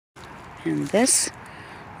And this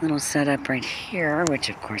little setup right here, which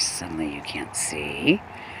of course suddenly you can't see,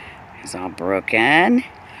 is all broken.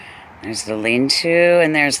 There's the lean-to,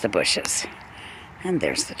 and there's the bushes. And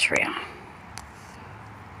there's the trail.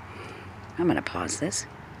 I'm gonna pause this.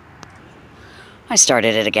 I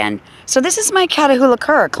started it again. So this is my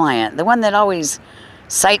Catahoula client, the one that always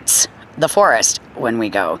sights the forest when we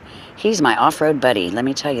go. He's my off-road buddy, let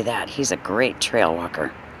me tell you that. He's a great trail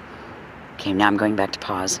walker. Okay, now I'm going back to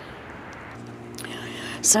pause.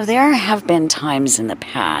 So there have been times in the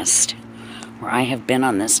past where I have been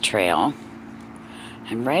on this trail,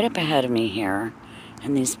 and right up ahead of me here,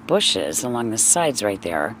 in these bushes along the sides right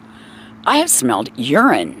there, I have smelled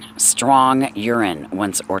urine, strong urine,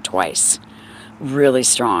 once or twice. Really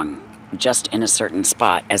strong, just in a certain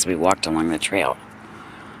spot as we walked along the trail.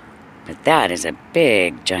 But that is a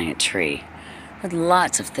big, giant tree with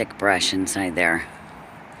lots of thick brush inside there.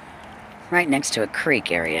 Right next to a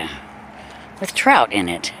creek area with trout in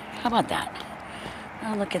it. How about that?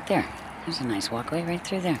 Oh, look at there. There's a nice walkway right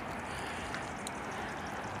through there.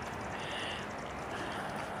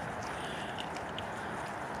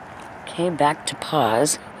 Okay, back to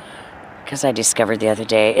pause, because I discovered the other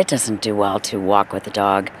day it doesn't do well to walk with a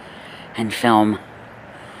dog and film.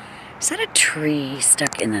 Is that a tree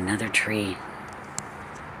stuck in another tree?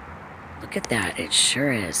 Look at that, it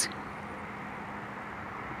sure is.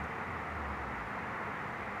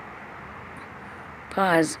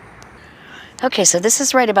 Pause. Okay, so this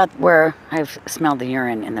is right about where I've smelled the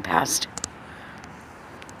urine in the past.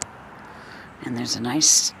 And there's a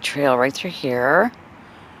nice trail right through here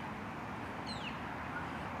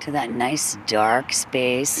to that nice dark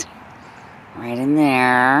space right in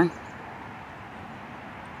there.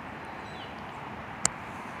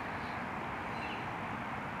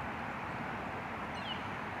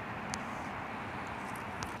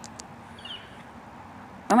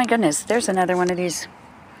 Oh my goodness, there's another one of these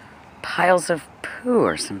piles of poo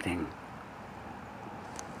or something.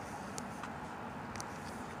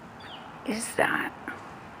 What is that?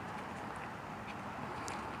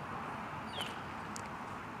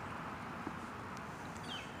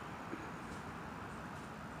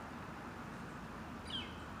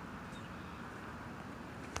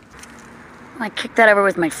 I kicked that over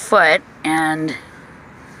with my foot, and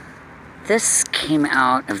this came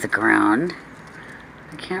out of the ground.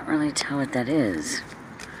 I can't really tell what that is.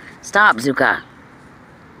 Stop, Zuka.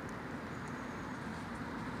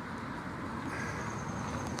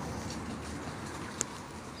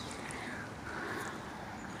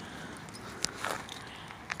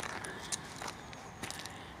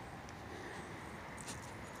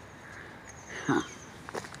 Huh.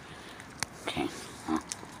 Okay.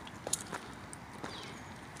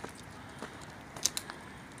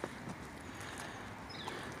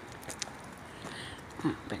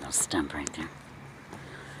 Oh, big old stump right there.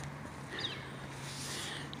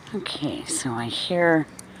 Okay, so I hear,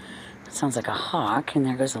 it sounds like a hawk, and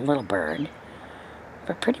there goes a little bird.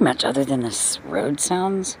 But pretty much other than this road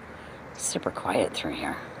sounds, it's super quiet through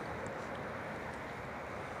here.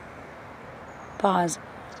 Pause.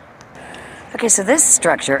 Okay, so this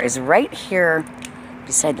structure is right here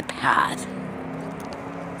beside the path.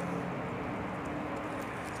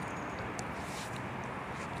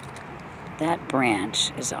 That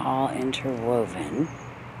branch is all interwoven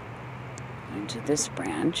into this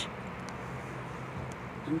branch.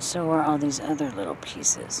 And so are all these other little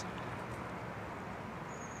pieces.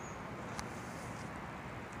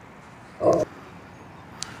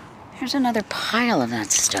 Here's another pile of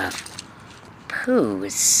that stuff. Poo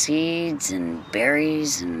with seeds and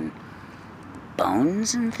berries and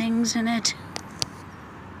bones and things in it.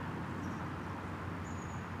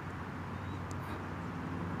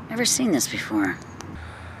 Never seen this before.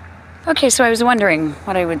 Okay, so I was wondering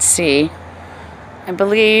what I would see. I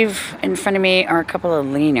believe in front of me are a couple of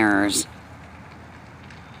leaners.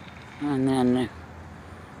 And then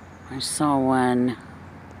I saw one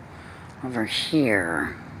over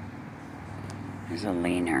here. There's a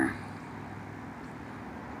leaner.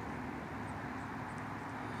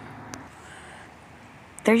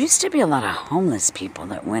 There used to be a lot of homeless people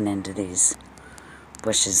that went into these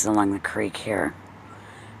bushes along the creek here.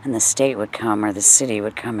 And the state would come, or the city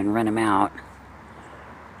would come and run them out.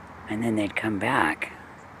 And then they'd come back.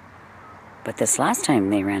 But this last time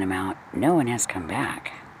they ran them out, no one has come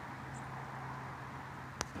back.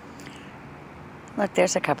 Look,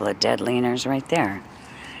 there's a couple of dead leaners right there.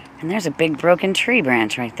 And there's a big broken tree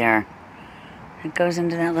branch right there. It goes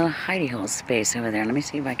into that little hidey hole space over there. Let me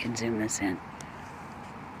see if I can zoom this in.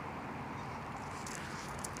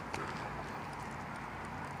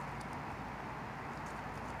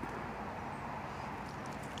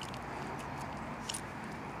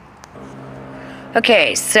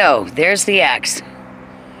 Okay, so there's the X,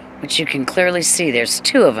 which you can clearly see. There's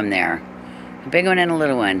two of them there. A big one and a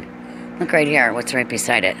little one. Look right here, what's right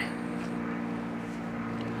beside it?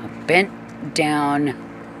 A bent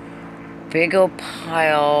down, big old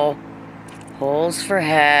pile, holes for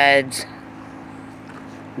heads,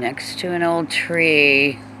 next to an old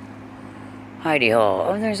tree. Hidey hole.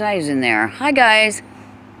 Oh, there's eyes in there. Hi, guys.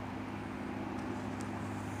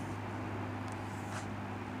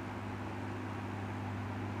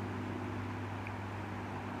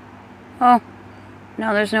 Oh,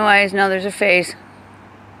 no, there's no eyes. No, there's a face.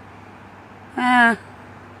 Ah.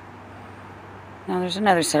 Now there's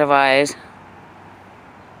another set of eyes.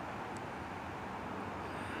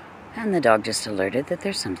 And the dog just alerted that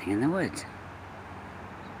there's something in the woods.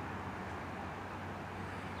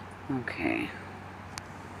 Okay.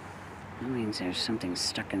 That means there's something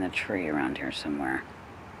stuck in the tree around here somewhere.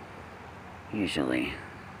 Usually.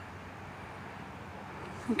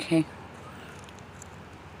 Okay.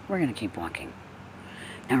 We're gonna keep walking.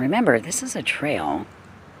 Now remember, this is a trail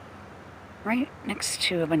right next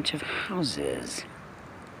to a bunch of houses.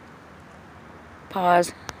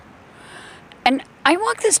 Pause. And I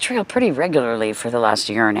walk this trail pretty regularly for the last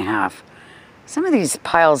year and a half. Some of these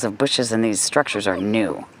piles of bushes and these structures are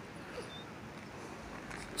new.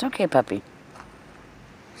 It's okay, puppy.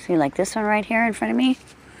 See, like this one right here in front of me?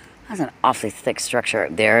 That's an awfully thick structure.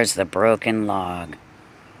 There's the broken log.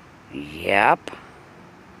 Yep.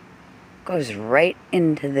 Goes right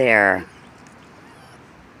into there.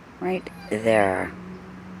 Right there.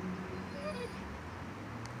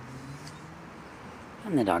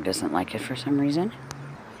 And the dog doesn't like it for some reason.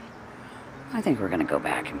 I think we're going to go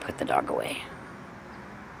back and put the dog away.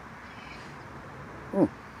 Ooh,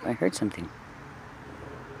 I heard something.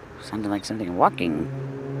 Sounded like something walking.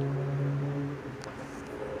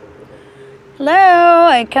 Hello,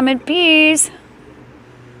 I come in peace.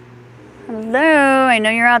 Hello, I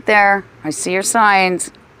know you're out there. I see your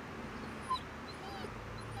signs.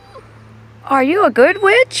 Are you a good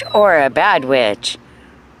witch or a bad witch?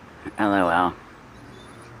 LOL.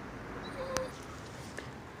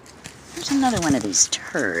 There's another one of these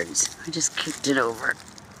turds. I just kicked it over.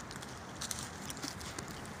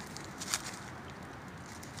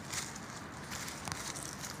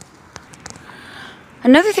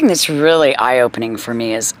 Another thing that's really eye-opening for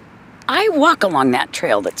me is I walk along that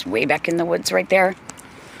trail that's way back in the woods right there.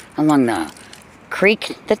 Along the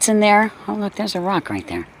creek that's in there. Oh, look, there's a rock right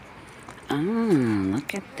there. Oh,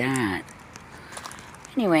 look at that.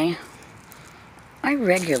 Anyway, I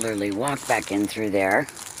regularly walk back in through there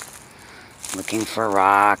looking for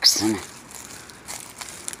rocks and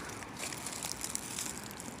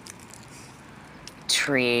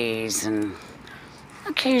trees and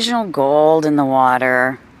occasional gold in the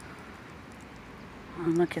water. Oh,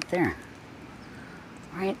 look at there.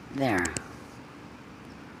 Right there.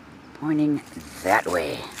 Pointing that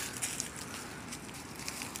way.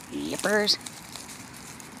 Yippers.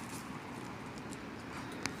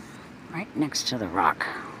 Right next to the rock.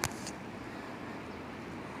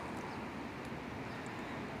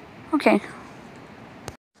 Okay.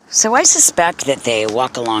 So I suspect that they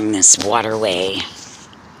walk along this waterway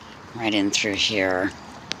right in through here,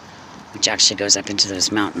 which actually goes up into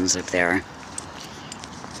those mountains up there.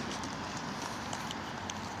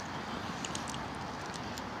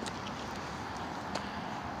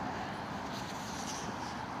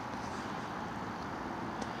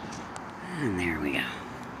 And there we go.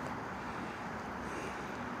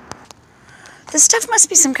 This stuff must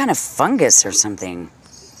be some kind of fungus or something.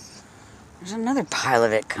 There's another pile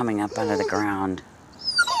of it coming up out of the ground.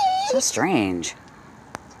 So strange.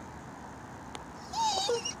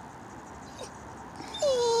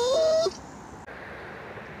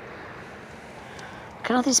 Look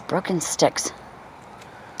at all these broken sticks.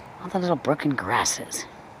 All the little broken grasses.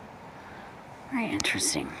 Very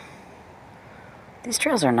interesting. These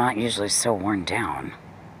trails are not usually so worn down.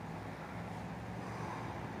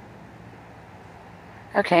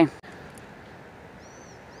 Okay.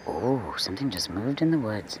 Oh, something just moved in the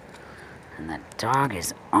woods. And the dog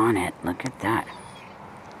is on it. Look at that.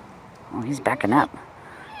 Oh, he's backing up.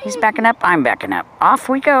 He's backing up, I'm backing up. Off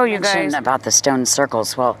we go, you guys. About the stone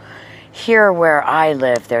circles. Well, here where I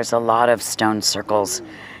live, there's a lot of stone circles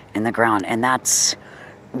in the ground. And that's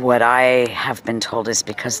what I have been told is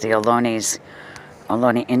because the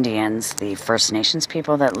Ohlone Indians, the First Nations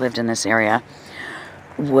people that lived in this area,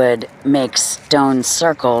 would make stone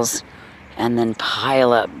circles and then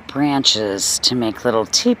pile up branches to make little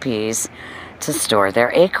teepees to store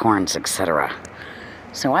their acorns, etc.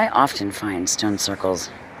 So I often find stone circles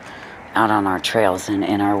out on our trails and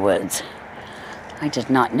in our woods. I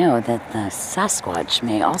did not know that the Sasquatch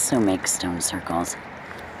may also make stone circles.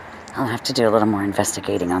 I'll have to do a little more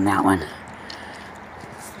investigating on that one.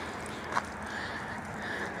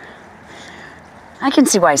 I can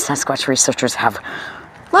see why Sasquatch researchers have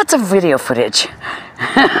lots of video footage.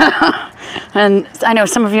 And I know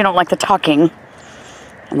some of you don't like the talking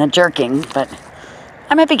and the jerking, but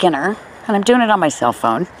I'm a beginner and I'm doing it on my cell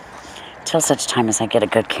phone till such time as I get a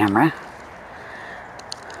good camera.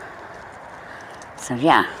 So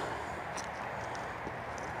yeah.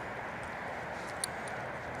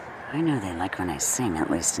 I know they like when I sing,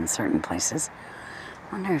 at least in certain places.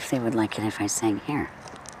 Wonder if they would like it if I sang here.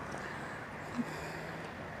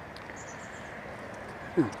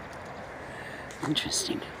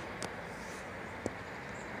 Interesting.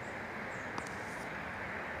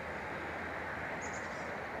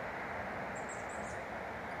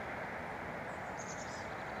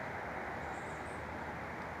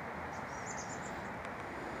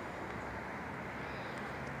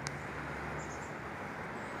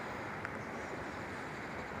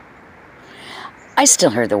 I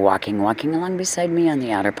still heard the walking along beside me on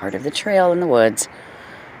the outer part of the trail in the woods.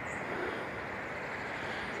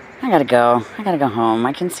 I gotta go home.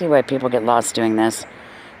 I can see why people get lost doing this.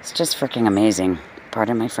 It's just freaking amazing.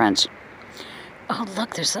 Pardon my French. Oh,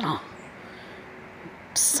 look, there's little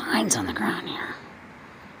signs on the ground here.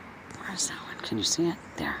 Where's that one? Can you see it?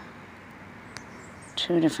 There.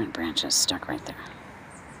 2 different branches stuck right there.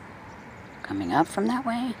 Coming up from that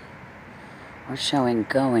way? Or showing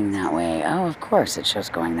going that way? Oh, of course it shows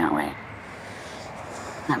going that way.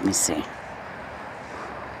 Let me see.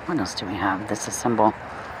 What else do we have? This is a symbol.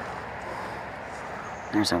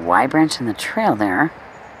 There's a Y branch in the trail there.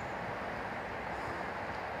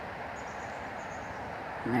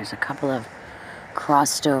 And there's a couple of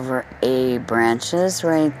crossed over A branches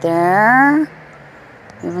right there.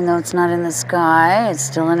 Even though it's not in the sky, it's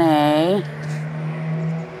still an A.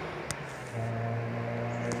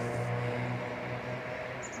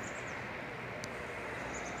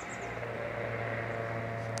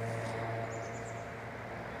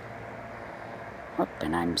 Oh,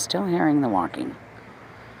 and I'm still hearing the walking.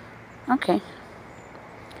 Okay.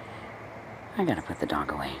 I gotta put the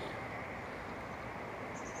dog away.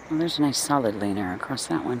 Well, there's a nice solid leaner across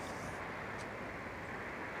that one.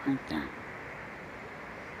 Right there.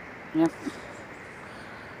 Yep.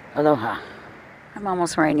 Aloha. I'm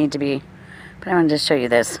almost where I need to be, but I wanted to show you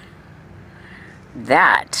this.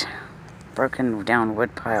 That broken down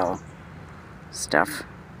wood pile stuff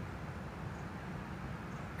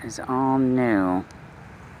is all new.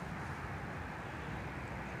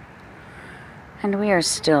 And we are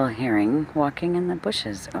still hearing walking in the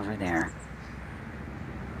bushes over there.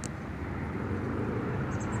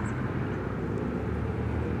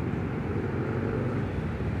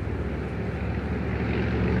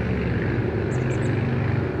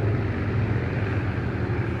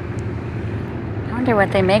 I wonder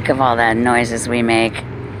what they make of all that noises we make.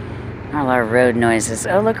 All our road noises.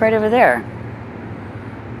 Oh, look right over there.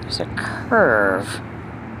 There's a curve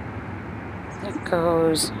that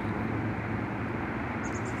goes...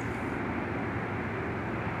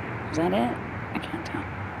 Is that it? I can't tell.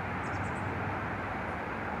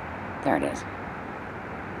 There it is.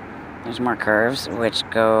 There's more curves which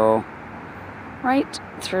go right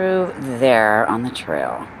through there on the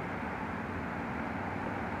trail.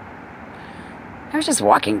 I was just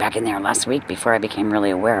walking back in there last week before I became really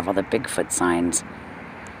aware of all the Bigfoot signs.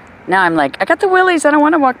 Now I'm like, I got the willies, I don't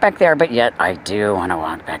want to walk back there, but yet I do want to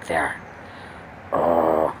walk back there.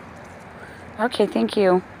 Oh. Okay, thank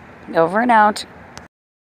you. Over and out.